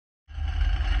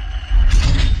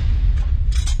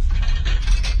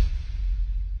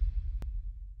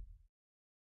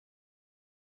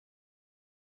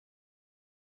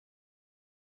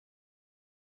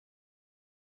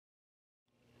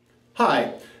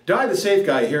Hi, Di the Safe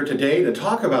Guy here today to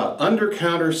talk about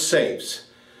under-counter safes.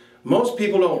 Most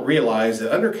people don't realize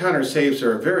that under-counter safes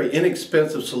are a very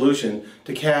inexpensive solution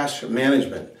to cash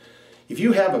management. If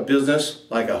you have a business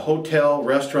like a hotel,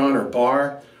 restaurant, or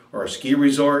bar, or a ski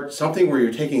resort, something where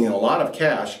you're taking in a lot of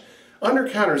cash,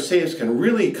 under-counter safes can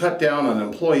really cut down on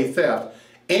employee theft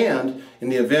and, in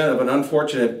the event of an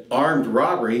unfortunate armed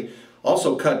robbery,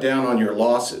 also cut down on your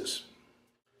losses.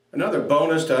 Another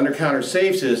bonus to under-counter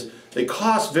safes is they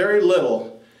cost very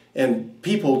little and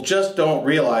people just don't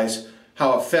realize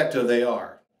how effective they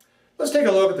are. Let's take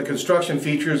a look at the construction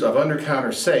features of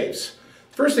under-counter safes.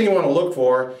 First thing you want to look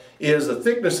for is the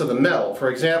thickness of the metal. For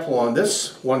example, on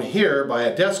this one here by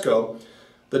Adesco,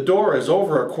 the door is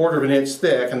over 1/4 of an inch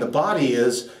thick and the body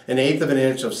is 1/8 of an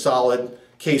inch of solid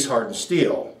case-hardened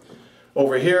steel.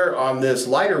 Over here on this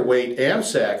lighter weight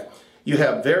AMSEC, you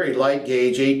have very light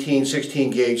gauge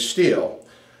 18-16 gauge steel.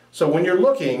 So when you're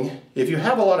looking, if you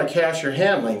have a lot of cash you're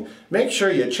handling, make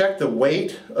sure you check the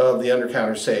weight of the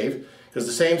under-counter safe, because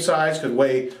the same size could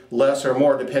weigh less or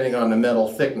more depending on the metal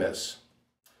thickness.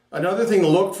 Another thing to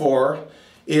look for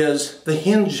is the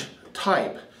hinge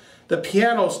type. The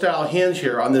piano style hinge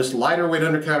here on this lighter weight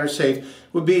under-counter safe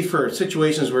would be for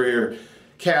situations where your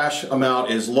cash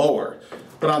amount is lower.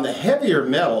 But on the heavier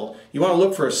metal, you want to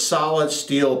look for a solid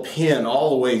steel pin all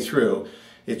the way through.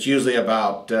 It's usually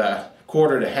about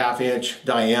 1/4 to 1/2 inch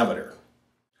diameter.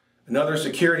 Another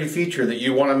security feature that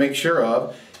you want to make sure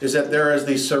of is that there is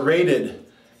the serrated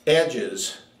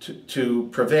edges to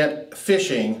prevent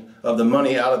phishing of the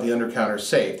money out of the under-counter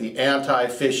safe, the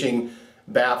anti-phishing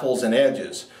baffles and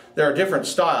edges. There are different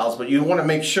styles, but you want to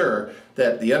make sure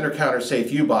that the under-counter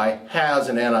safe you buy has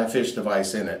an anti-phish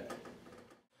device in it.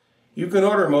 You can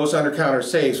order most under-counter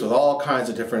safes with all kinds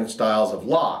of different styles of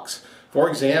locks. For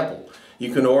example,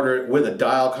 you can order it with a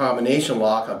dial combination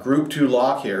lock, a Group 2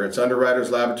 lock here. It's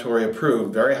Underwriters Laboratory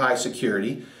approved, very high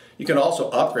security. You can also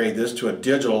upgrade this to a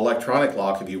digital electronic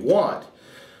lock if you want.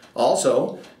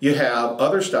 Also, you have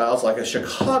other styles like a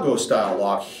Chicago style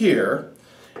lock here.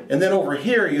 And then over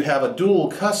here you have a dual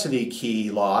custody key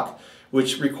lock,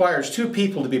 which requires 2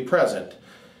 people to be present.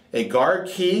 A guard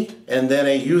key and then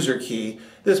a user key.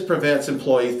 This prevents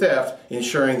employee theft,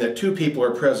 ensuring that 2 people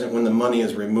are present when the money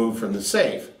is removed from the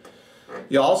safe.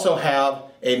 You also have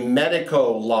a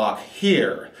Medico lock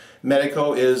here.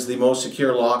 Medico is the most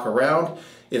secure lock around.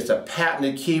 It's a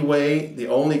patented keyway. The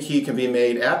only key can be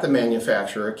made at the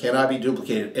manufacturer. It cannot be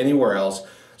duplicated anywhere else.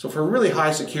 So for really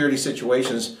high security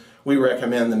situations, we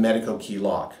recommend the Medico key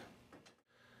lock.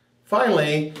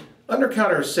 Finally,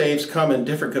 under-counter safes come in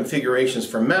different configurations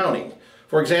for mounting.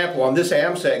 For example, on this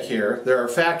AMSEC here, there are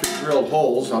factory drilled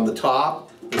holes on the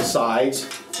top, the sides,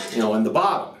 and the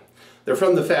bottom. They're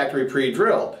from the factory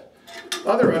pre-drilled.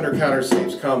 Other under-counter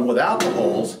safes come without the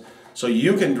holes, so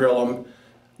you can drill them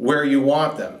where you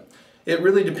want them. It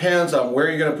really depends on where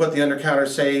you're going to put the under-counter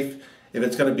safe, if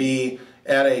it's going to be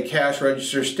at a cash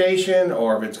register station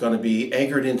or if it's going to be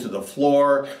anchored into the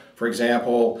floor. For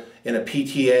example, in a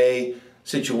PTA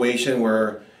situation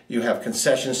where you have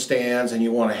concession stands and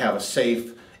you want to have a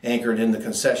safe anchored in the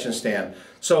concession stand.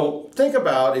 So think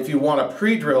about if you want a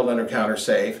pre-drilled under-counter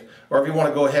safe or if you want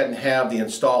to go ahead and have the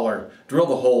installer drill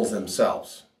the holes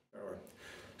themselves.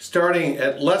 Starting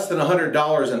at less than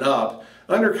 $100 and up,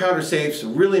 under-counter safes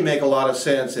really make a lot of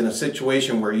sense in a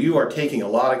situation where you are taking a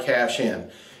lot of cash in.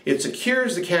 It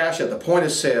secures the cash at the point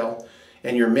of sale,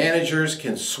 and your managers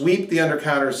can sweep the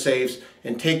under-counter safes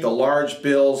and take the large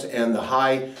bills and the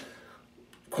high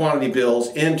quantity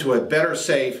bills into a better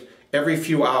safe every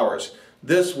few hours.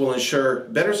 This will ensure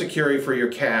better security for your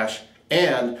cash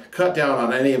and cut down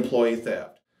on any employee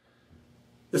theft.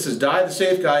 This is Di the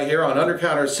Safe Guy here on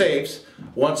Under-Counter Safes.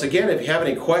 Once again, if you have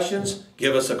any questions,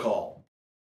 give us a call.